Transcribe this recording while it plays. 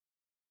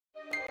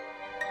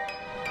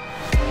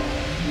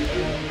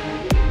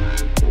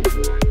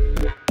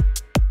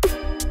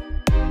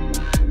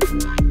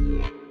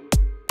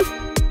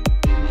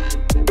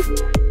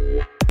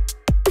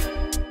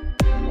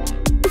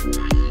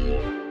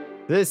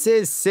this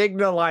is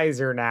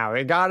Signalizer now.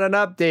 It got an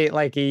update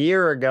like a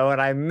year ago and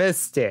I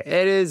missed it.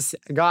 It has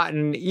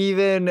gotten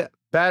even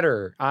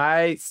better.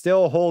 I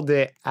still hold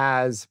it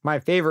as my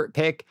favorite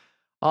pick,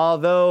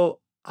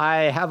 although I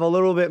have a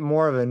little bit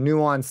more of a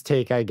nuanced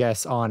take, I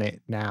guess, on it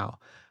now.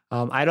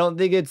 I don't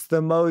think it's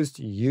the most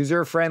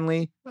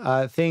user-friendly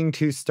thing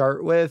to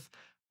start with,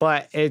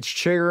 but its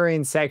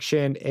triggering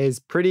section is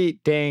pretty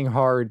dang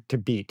hard to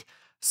beat.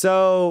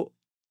 So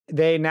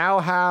they now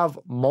have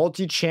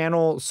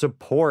multi-channel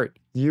support.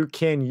 You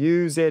can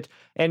use it,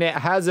 and it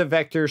has a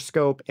vector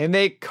scope, and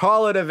they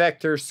call it a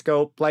vector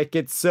scope like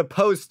it's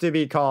supposed to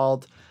be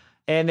called,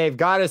 and they've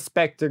got a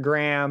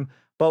spectrogram,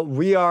 but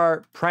we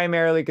are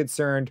primarily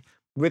concerned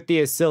with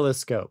the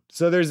oscilloscope.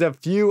 So there's a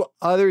few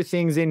other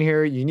things in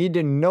here you need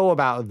to know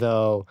about,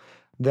 though,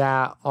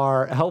 that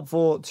are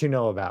helpful to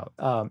know about.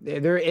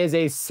 There is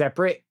a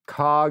separate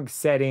cog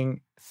setting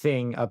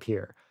thing up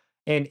here.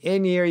 And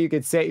in here, you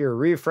could set your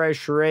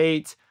refresh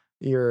rate,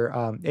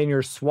 and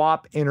your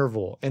swap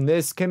interval. And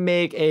this can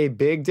make a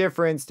big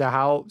difference to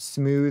how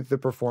smooth the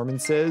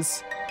performance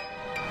is.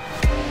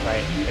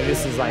 Right, and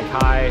this is like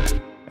high.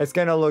 It's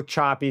gonna look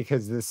choppy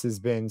because this has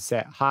been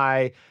set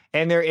high.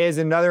 And there is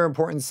another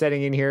important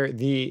setting in here,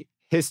 the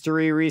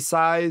history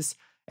resize.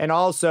 And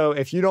also,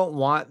 if you don't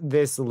want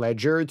this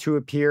ledger to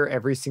appear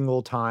every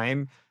single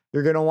time,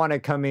 you're gonna wanna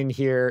come in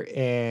here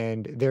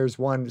and there's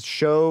one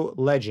show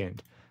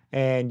legend.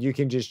 And you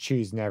can just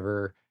choose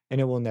never, and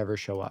it will never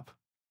show up.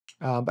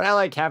 But I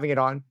like having it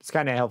on. It's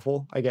kind of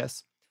helpful, I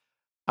guess.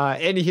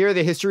 And here,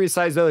 the history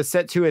size, though, is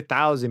set to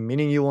 1,000,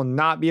 meaning you will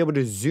not be able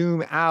to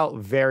zoom out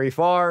very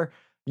far.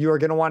 You are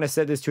going to want to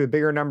set this to a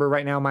bigger number.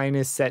 Right now, mine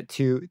is set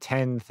to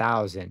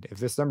 10,000. If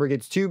this number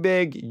gets too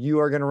big, you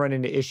are going to run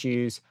into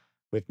issues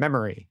with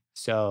memory.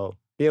 So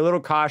be a little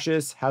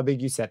cautious how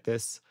big you set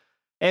this.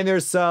 And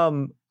there's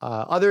some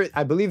other,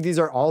 I believe these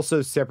are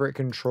also separate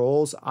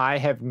controls. I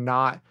have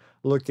not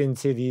looked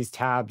into these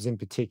tabs in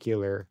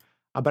particular,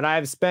 but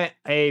I've spent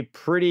a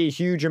pretty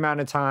huge amount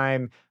of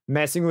time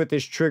messing with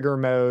this trigger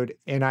mode,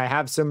 and I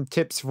have some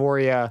tips for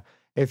you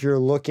if you're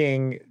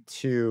looking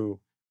to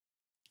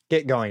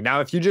get going.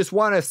 Now, if you just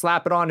want to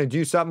slap it on and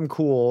do something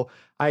cool,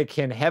 I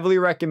can heavily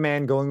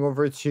recommend going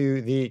over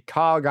to the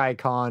cog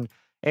icon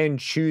and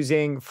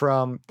choosing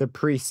from the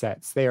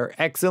presets. They are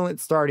excellent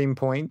starting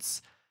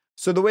points.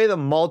 So the way the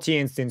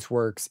multi-instance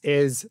works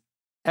is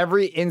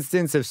every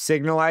instance of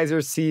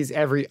Signalizer sees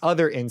every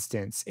other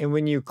instance. And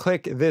when you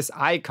click this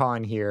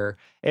icon here,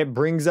 it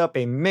brings up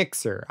a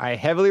mixer. I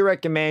heavily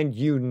recommend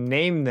you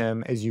name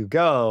them as you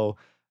go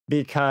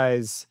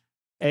because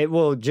it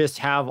will just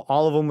have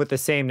all of them with the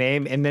same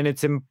name, and then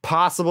it's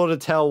impossible to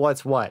tell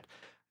what's what.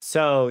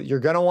 So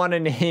you're going to want to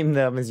name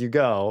them as you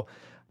go.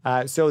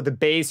 So the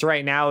bass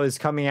right now is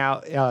coming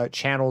out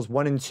channels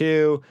 1 and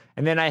 2.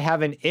 And then I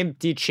have an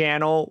empty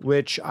channel,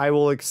 which I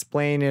will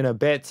explain in a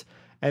bit.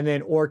 And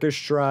then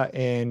orchestra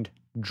and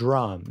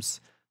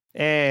drums.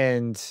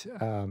 And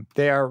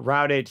they are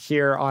routed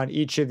here on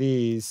each of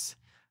these.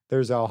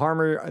 There's a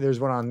harmony, there's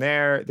one on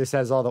there. This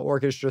has all the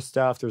orchestra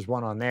stuff. There's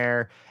one on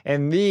there.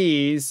 And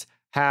these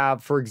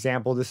have, for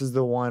example, this is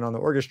the one on the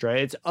orchestra,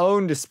 its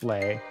own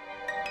display.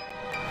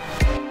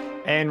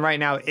 And right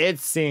now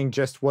it's seeing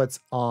just what's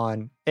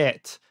on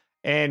it.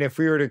 And if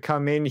we were to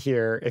come in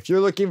here, if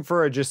you're looking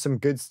for just some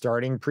good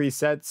starting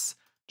presets,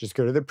 just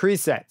go to the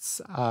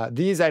presets.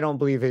 These I don't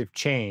believe have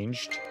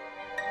changed.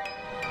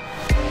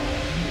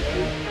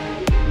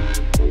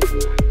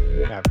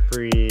 Got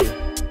free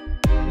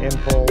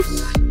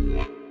impulse.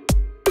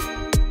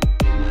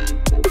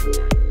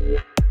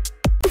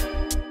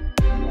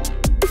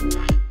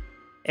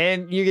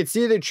 And you can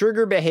see the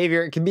trigger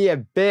behavior. It can be a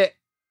bit,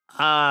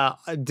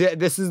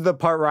 this is the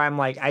part where I'm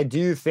like, I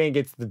do think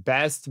it's the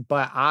best,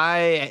 but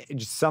I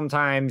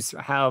sometimes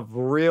have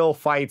real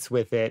fights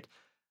with it,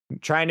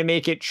 trying to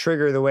make it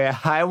trigger the way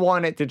I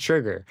want it to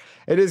trigger.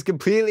 It is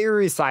completely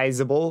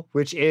resizable,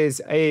 which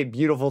is a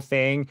beautiful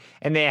thing.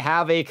 And they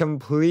have a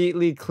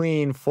completely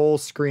clean full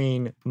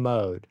screen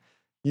mode.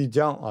 You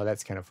don't, oh,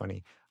 that's kind of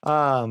funny.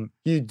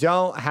 You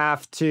don't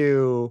have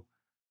to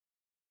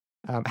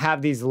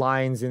have these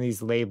lines and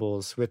these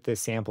labels with the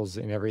samples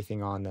and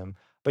everything on them,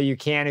 but you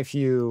can if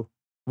you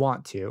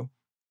want to.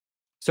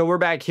 So we're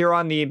back here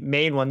on the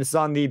main one. This is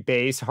on the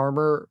bass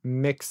Harmer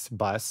mix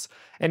bus.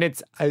 And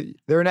it's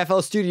they're an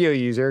FL Studio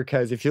user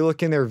because if you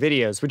look in their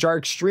videos, which are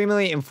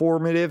extremely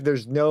informative,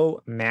 there's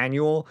no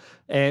manual,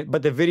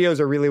 but the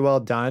videos are really well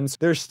done. So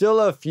there's still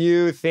a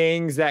few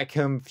things that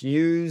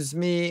confuse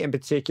me in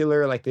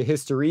particular, like the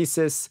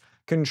hysteresis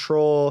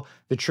control,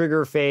 the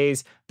trigger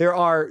phase. There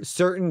are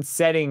certain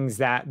settings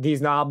that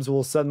these knobs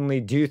will suddenly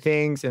do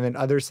things, and then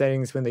other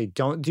settings when they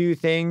don't do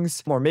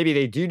things, or maybe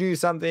they do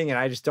something and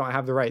I just don't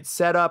have the right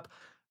setup.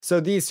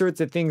 So these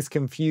sorts of things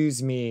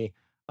confuse me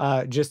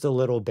just a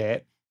little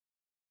bit.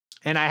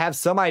 And I have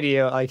some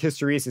idea, like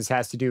hysteresis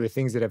has to do with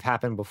things that have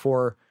happened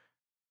before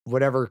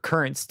whatever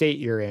current state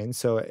you're in.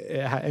 So,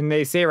 and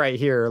they say right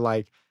here,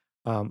 like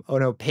an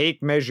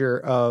opaque measure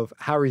of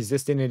how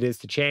resistant it is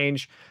to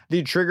change.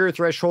 The trigger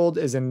threshold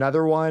is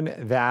another one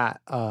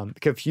that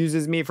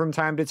confuses me from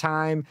time to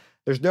time.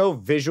 There's no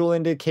visual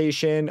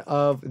indication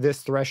of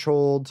this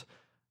threshold,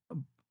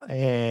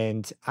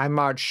 and I'm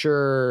not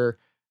sure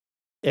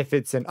if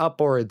it's an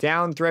up or a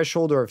down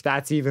threshold or if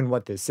that's even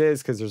what this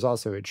is, because there's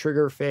also a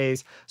trigger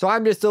phase. So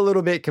I'm just a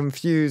little bit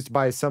confused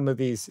by some of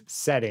these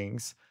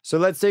settings. So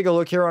let's take a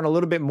look here on a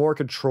little bit more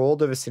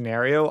controlled of a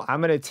scenario.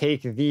 I'm going to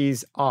take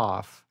these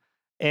off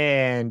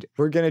and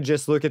we're going to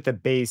just look at the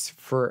bass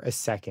for a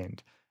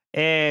second.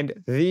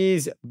 And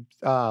these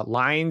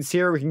lines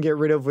here, we can get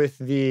rid of with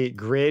the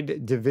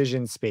grid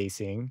division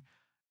spacing,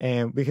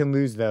 and we can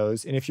lose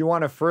those. And if you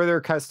want to further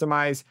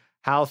customize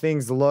how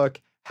things look,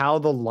 how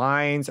the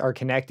lines are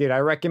connected, I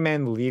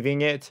recommend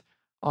leaving it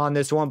on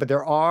this one, but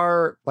there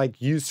are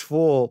like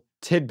useful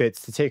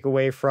tidbits to take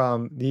away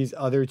from these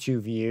other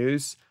two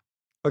views.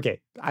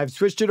 Okay, I've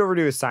switched it over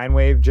to a sine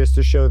wave just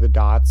to show the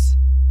dots.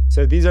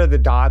 So these are the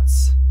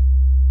dots.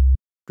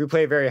 If we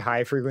play very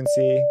high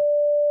frequency,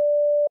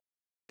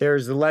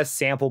 there's less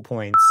sample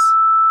points,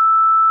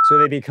 so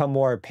they become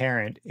more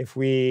apparent. If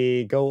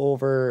we go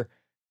over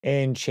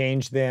and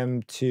change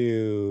them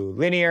to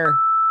linear,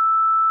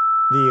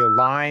 the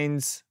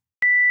lines,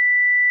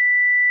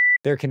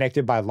 they're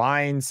connected by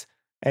lines.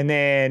 And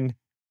then,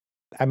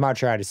 I'm not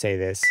sure how to say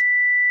this.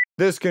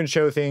 This can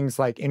show things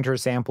like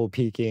intersample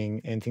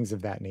peaking and things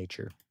of that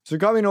nature. So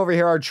coming over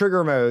here, our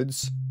trigger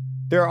modes,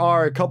 there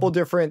are a couple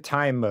different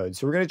time modes.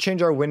 So we're going to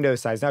change our window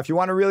size. Now, if you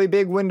want a really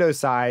big window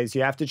size,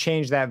 you have to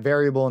change that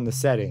variable in the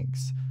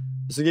settings.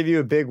 This will give you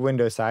a big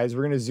window size.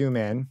 We're going to zoom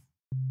in.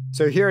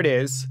 So here it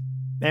is.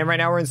 And right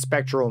now we're in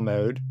spectral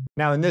mode.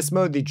 Now in this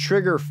mode, the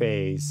trigger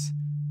phase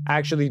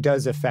actually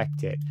does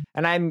affect it.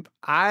 And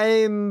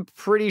I'm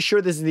pretty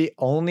sure this is the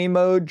only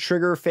mode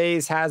trigger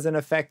phase has an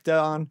effect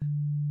on,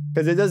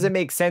 because it doesn't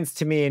make sense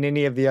to me in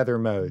any of the other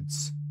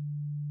modes.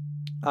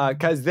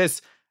 Because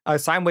this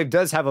sine wave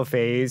does have a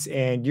phase,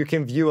 and you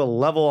can view a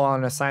level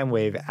on a sine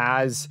wave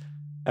as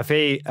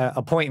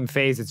a point in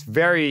phase. It's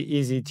very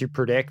easy to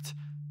predict.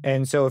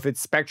 And so if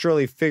it's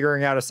spectrally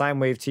figuring out a sine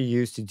wave to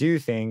use to do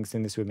things,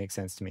 then this would make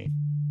sense to me.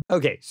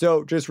 Okay,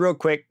 so just real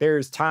quick,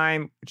 there's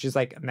time, which is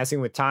like messing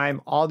with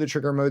time. All the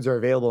trigger modes are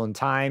available in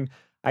time.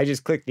 I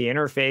just click the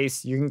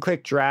interface. You can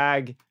click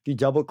drag. If you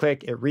double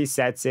click, it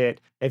resets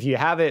it. If you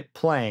have it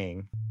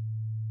playing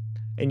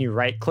and you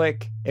right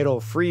click,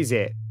 it'll freeze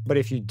it. But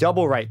if you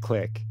double right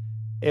click,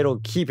 it'll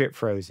keep it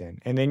frozen.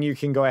 And then you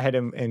can go ahead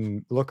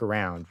and look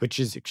around, which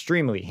is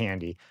extremely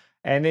handy.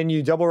 And then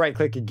you double right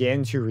click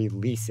again to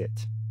release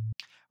it.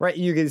 Right,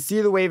 you can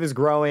see the wave is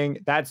growing.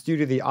 That's due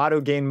to the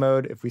auto gain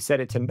mode. If we set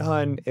it to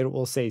none, it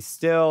will say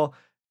still.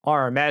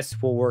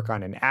 RMS will work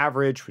on an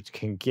average, which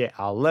can get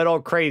a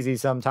little crazy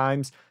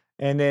sometimes.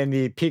 And then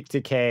the peak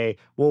decay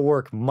will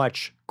work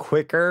much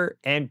quicker,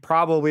 and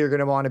probably you're going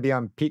to want to be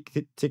on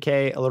peak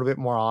decay a little bit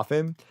more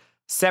often.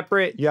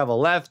 Separate, you have a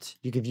left,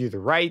 you can view the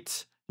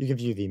right, you can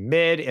view the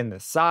mid and the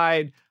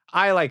side.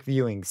 I like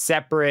viewing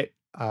separate.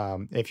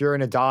 If you're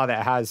in a DAW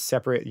that has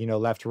separate,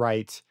 left,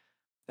 right,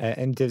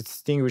 and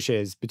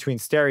distinguishes between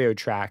stereo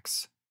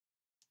tracks,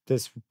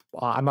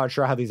 I'm not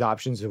sure how these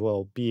options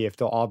will be, if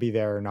they'll all be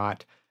there or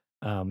not.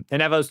 In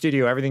FL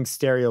Studio, everything's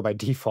stereo by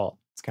default.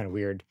 It's kind of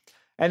weird.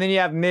 And then you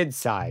have mid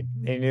side.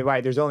 And you're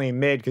right, there's only a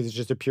mid because it's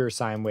just a pure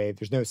sine wave.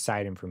 There's no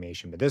side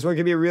information. But this one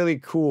could be really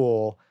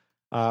cool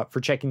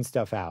for checking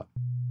stuff out.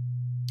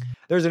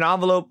 There's an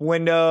envelope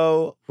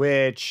window,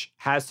 which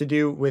has to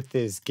do with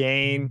this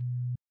gain.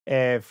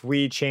 If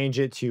we change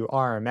it to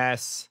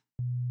RMS,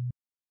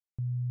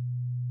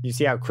 you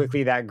see how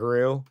quickly that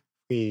grew?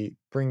 We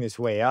bring this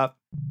way up.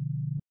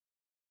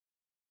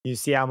 You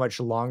see how much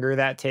longer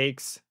that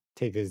takes?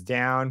 Take this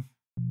down.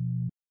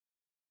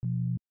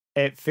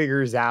 It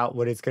figures out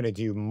what it's going to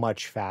do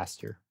much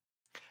faster.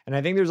 And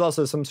I think there's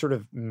also some sort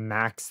of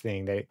max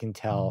thing that it can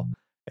tell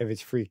if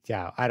it's freaked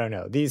out. I don't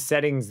know. These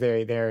settings,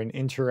 they're an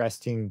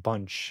interesting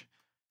bunch.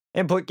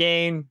 Input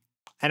gain.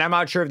 And I'm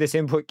not sure if this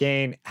input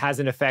gain has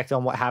an effect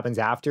on what happens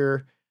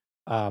after.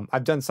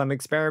 I've done some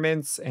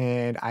experiments,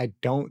 and I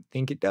don't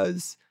think it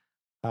does.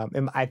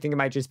 I think it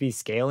might just be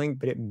scaling,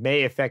 but it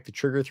may affect the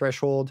trigger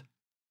threshold.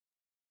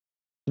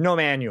 No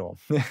manual.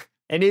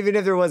 And even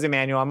if there was a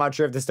manual, I'm not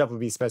sure if this stuff would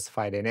be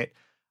specified in it.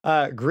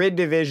 Grid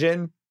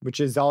division, which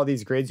is all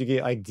these grids. You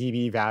get like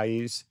dB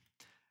values.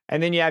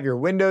 And then you have your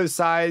window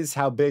size,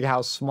 how big,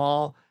 how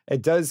small.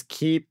 It does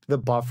keep the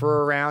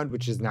buffer around,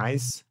 which is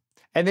nice.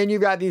 And then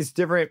you've got these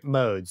different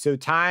modes. So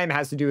time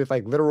has to do with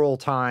like literal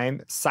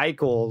time.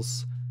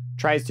 Cycles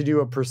tries to do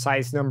a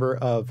precise number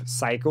of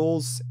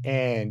cycles.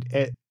 And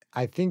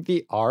I think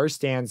the R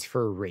stands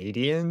for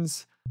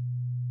radians.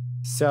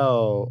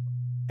 So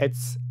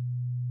it's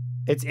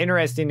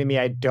interesting to me.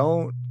 I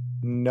don't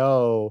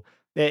know.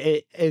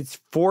 It's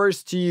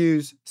forced to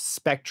use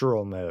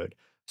spectral mode.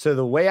 So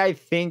the way I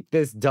think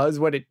this does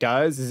what it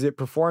does is it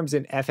performs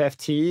an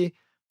FFT.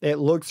 It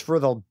looks for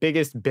the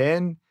biggest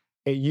bin.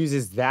 It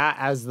uses that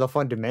as the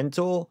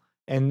fundamental,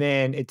 and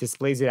then it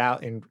displays it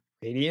out in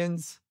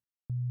radians.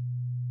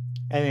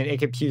 and then it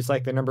computes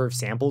like the number of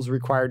samples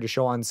required to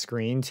show on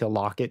screen to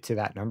lock it to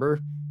that number.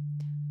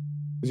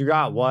 Because we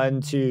got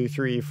 1, 2,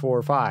 3,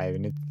 4, 5,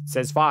 and it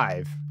says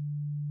 5.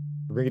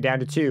 Bring it down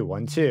to 2,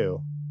 1,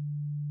 2.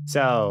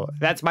 So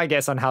that's my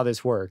guess on how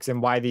this works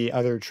and why the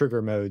other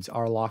trigger modes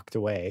are locked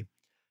away.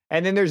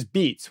 And then there's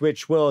beats,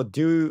 which will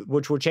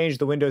change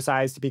the window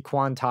size to be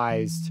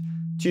quantized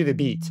to the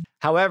beat.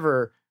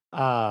 However,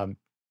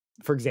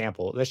 for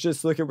example, let's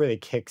just look at where the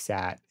kick's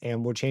at,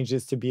 and we'll change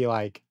this to be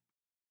like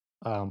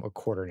a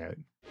quarter note.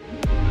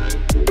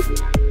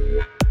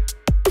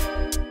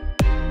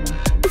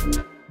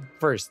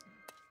 First,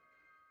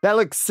 that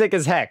looks sick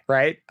as heck,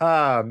 right?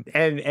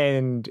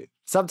 And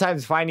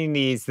sometimes finding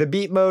these, the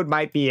beat mode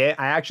might be it.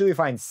 I actually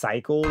find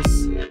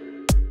cycles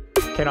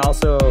can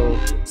also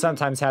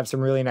sometimes have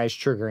some really nice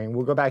triggering.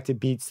 We'll go back to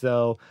beats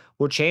though.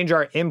 We'll change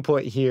our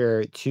input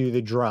here to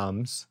the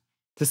drums.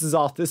 This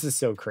is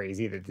so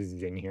crazy that this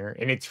is in here,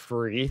 and it's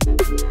free.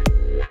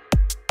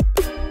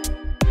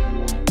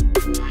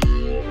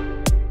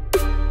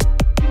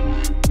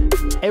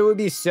 It would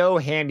be so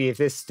handy if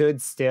this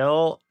stood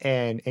still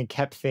and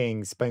kept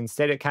things, but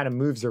instead it kind of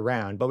moves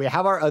around. But we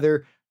have our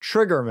other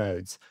trigger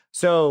modes.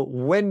 So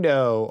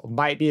window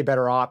might be a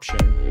better option.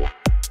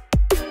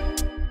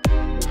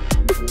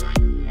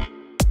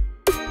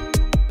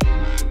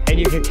 And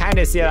you can kind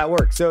of see how that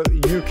works. So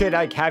you could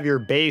like have your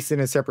bass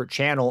in a separate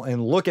channel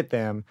and look at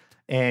them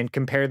and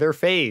compare their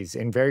phase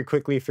and very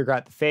quickly figure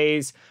out the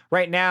phase.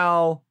 Right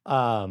now,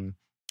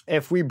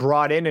 if we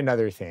brought in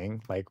another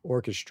thing like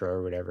orchestra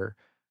or whatever,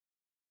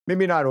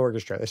 maybe not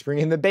orchestra, let's bring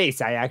in the bass.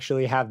 I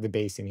actually have the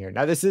bass in here.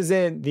 Now this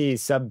isn't the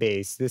sub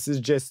bass. This is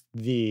just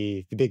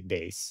the big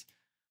bass.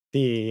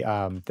 The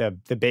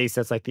bass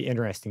that's like the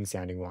interesting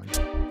sounding one.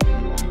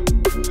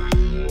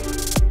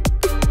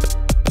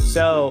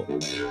 So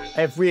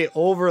if we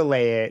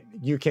overlay it,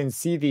 you can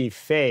see the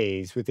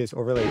phase with this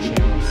overlay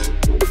channels.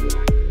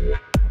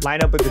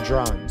 Line up with the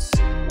drums.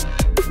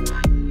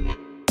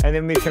 And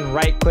then we can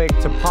right click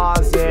to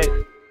pause it.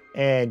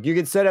 And you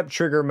can set up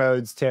trigger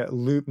modes to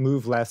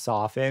move less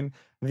often.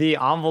 The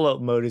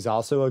envelope mode is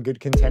also a good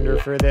contender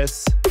for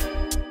this.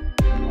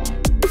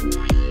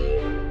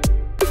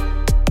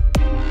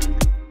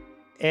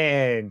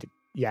 And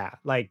yeah,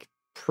 like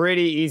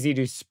pretty easy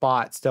to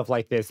spot stuff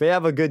like this. They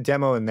have a good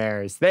demo in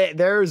theirs.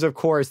 Theirs, of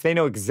course, they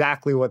know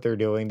exactly what they're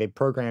doing. They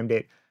programmed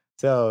it,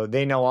 so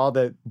they know all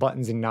the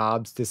buttons and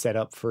knobs to set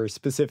up for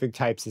specific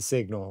types of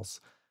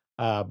signals.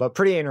 But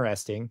pretty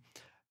interesting.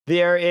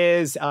 There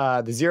is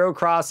the zero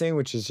crossing,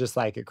 which is just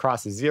like it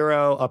crosses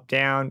 0, up,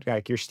 down,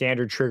 like your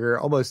standard trigger.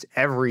 Almost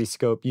every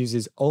scope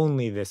uses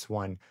only this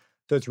one.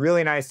 So it's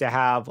really nice to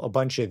have a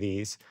bunch of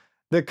these.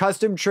 The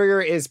custom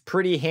trigger is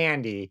pretty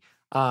handy.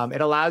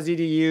 It allows you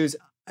to use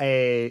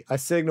a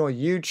signal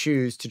you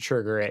choose to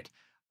trigger it,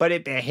 but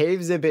it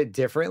behaves a bit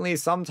differently.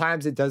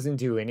 Sometimes it doesn't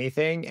do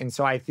anything. And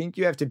so I think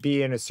you have to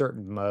be in a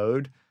certain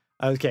mode.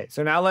 Okay,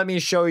 so now let me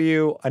show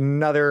you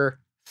another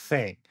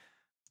thing.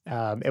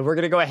 And we're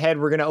going to go ahead,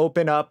 we're going to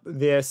open up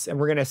this and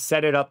we're going to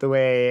set it up the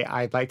way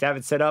I'd like to have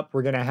it set up.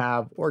 We're going to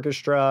have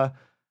orchestra,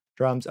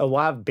 drums. Oh,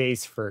 we'll have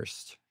bass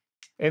first.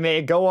 And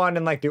they go on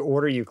in like the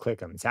order you click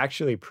them. It's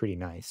actually pretty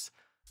nice.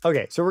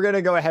 Okay, so we're going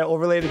to go ahead,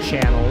 overlay the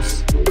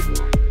channels.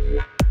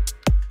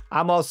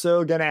 I'm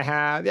also going to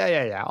have,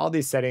 yeah. All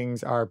these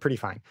settings are pretty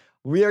fine.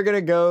 We are going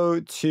to go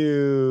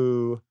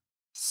to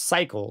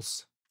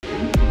cycles.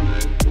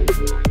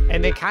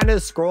 And they kind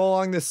of scroll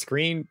along the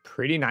screen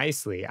pretty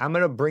nicely. I'm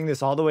going to bring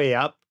this all the way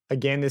up.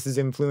 Again, this is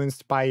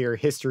influenced by your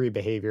history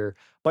behavior,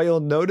 but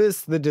you'll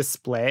notice the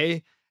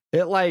display,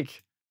 it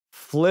like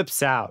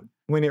flips out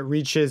when it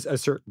reaches a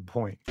certain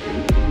point.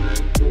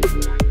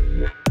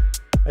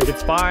 Like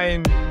it's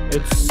fine,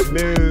 it's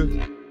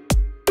smooth,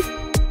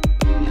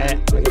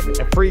 and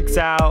it freaks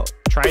out,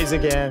 tries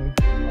again.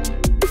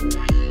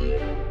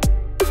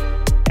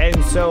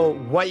 And so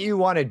what you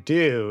want to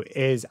do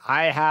is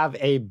I have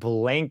a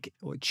blank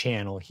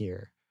channel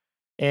here.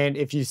 And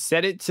if you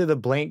set it to the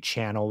blank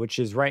channel, which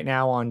is right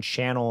now on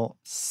channel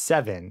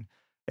 7,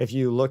 if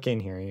you look in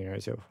here, you know,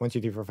 so 1,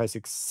 2, 3, 4, 5,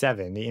 6,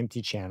 7, the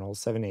empty channels,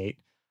 7, 8.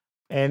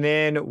 And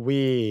then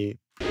we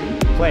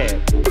play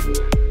it.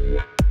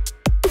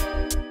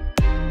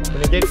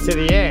 When it gets to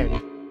the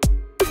end,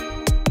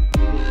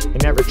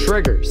 it never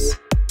triggers.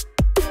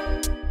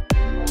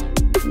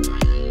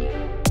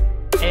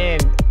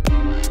 And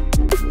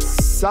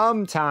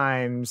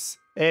sometimes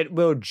it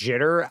will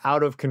jitter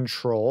out of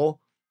control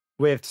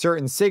with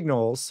certain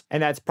signals,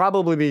 and that's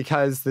probably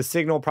because the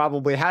signal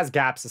probably has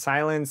gaps of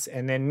silence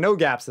and then no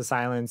gaps of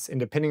silence, and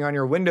depending on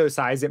your window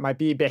size, it might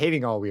be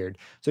behaving all weird.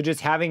 So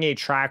just having a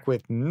track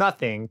with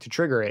nothing to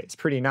trigger it is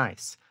pretty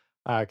nice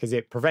because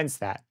it prevents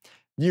that.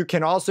 You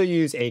can also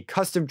use a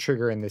custom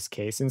trigger in this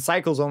case, and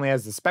Cycles only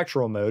has the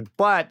spectral mode,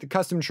 but the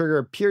custom trigger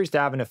appears to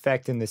have an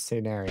effect in this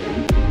scenario.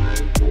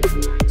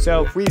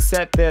 So if we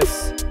set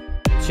this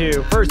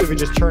to, first if we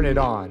just turn it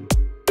on,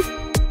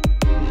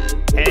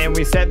 and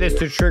we set this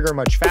to trigger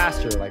much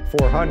faster, like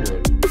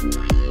 400,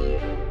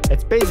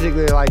 it's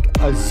basically like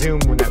a zoom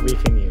that we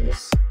can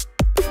use.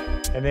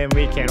 And then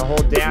we can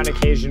hold down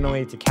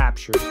occasionally to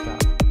capture stuff.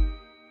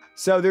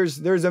 So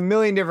there's a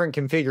million different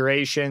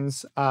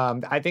configurations.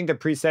 I think the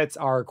presets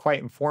are quite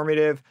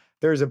informative.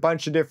 There's a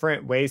bunch of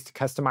different ways to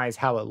customize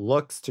how it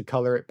looks, to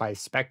color it by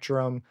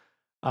spectrum.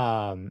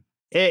 It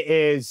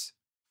is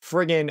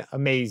friggin'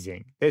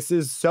 amazing. This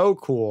is so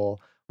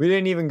cool. We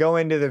didn't even go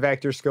into the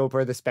vector scope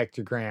or the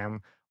spectrogram,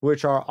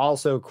 which are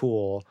also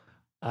cool.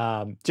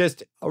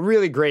 Just a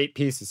really great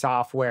piece of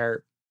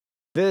software.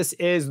 This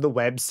is the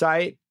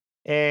website.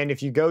 And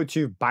if you go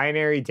to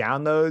binary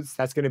downloads,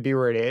 that's going to be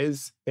where it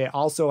is. It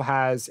also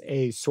has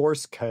a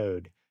source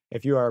code.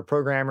 If you are a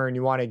programmer and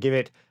you want to give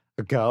it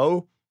a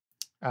go,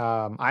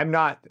 I'm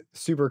not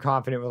super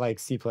confident with like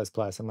C++.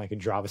 I'm like a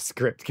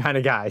JavaScript kind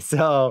of guy.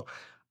 So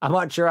I'm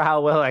not sure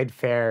how well I'd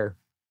fare.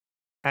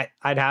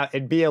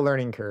 It'd be a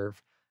learning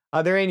curve.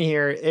 They're in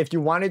here. If you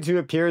wanted to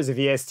appear as a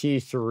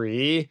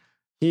VST3,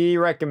 he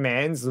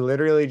recommends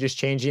literally just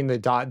changing the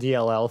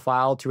 .dll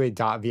file to a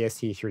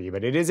 .vst3,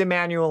 but it is a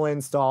manual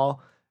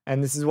install,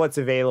 and this is what's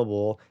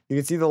available. You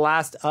can see the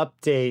last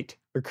update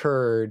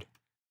occurred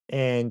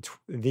in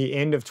the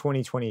end of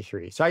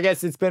 2023. So I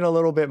guess it's been a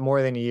little bit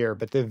more than a year,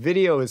 but the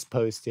video is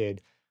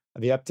posted,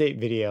 the update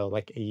video,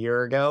 like a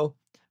year ago.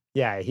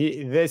 Yeah,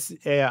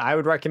 I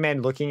would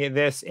recommend looking at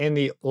this, and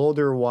the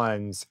older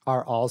ones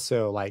are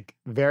also like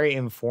very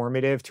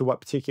informative to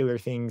what particular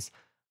things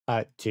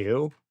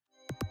do.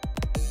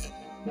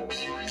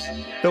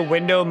 The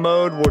window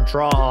mode will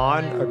draw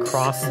on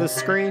across the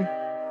screen,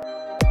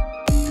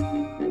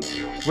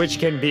 which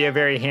can be a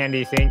very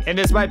handy thing. And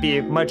this might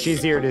be much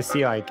easier to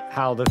see like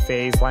how the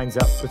phase lines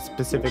up with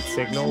specific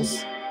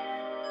signals.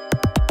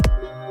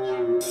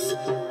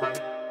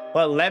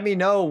 But let me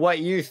know what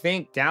you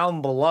think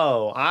down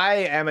below. I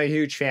am a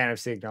huge fan of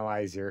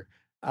Signalizer.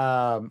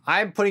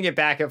 I'm putting it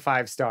back at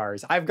 5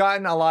 stars. I've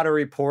gotten a lot of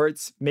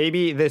reports.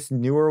 Maybe this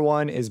newer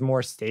one is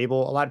more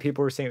stable. A lot of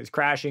people were saying it was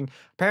crashing.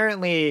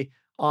 Apparently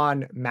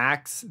on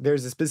Macs,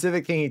 there's a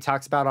specific thing he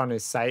talks about on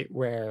his site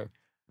where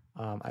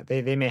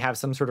they may have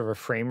some sort of a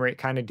frame rate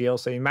kind of deal.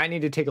 So you might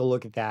need to take a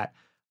look at that.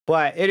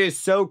 But it is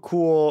so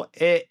cool.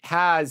 It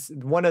has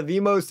one of the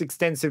most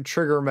extensive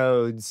trigger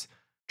modes,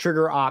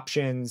 trigger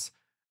options,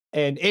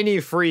 and any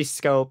free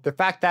scope. The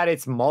fact that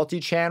it's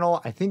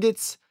multi-channel, I think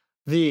it's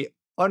the...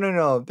 Oh,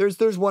 no.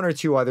 There's one or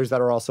two others that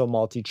are also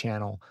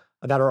multi-channel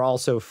that are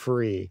also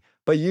free.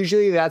 But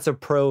usually that's a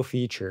pro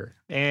feature.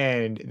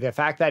 And the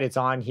fact that it's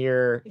on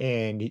here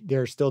and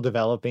they're still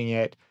developing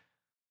it,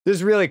 this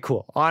is really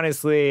cool.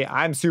 Honestly,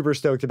 I'm super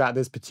stoked about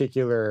this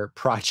particular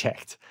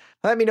project.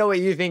 Let me know what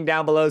you think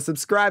down below.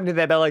 Subscribe to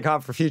that bell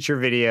icon for future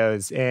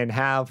videos and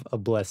have a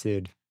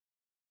blessed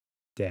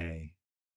day.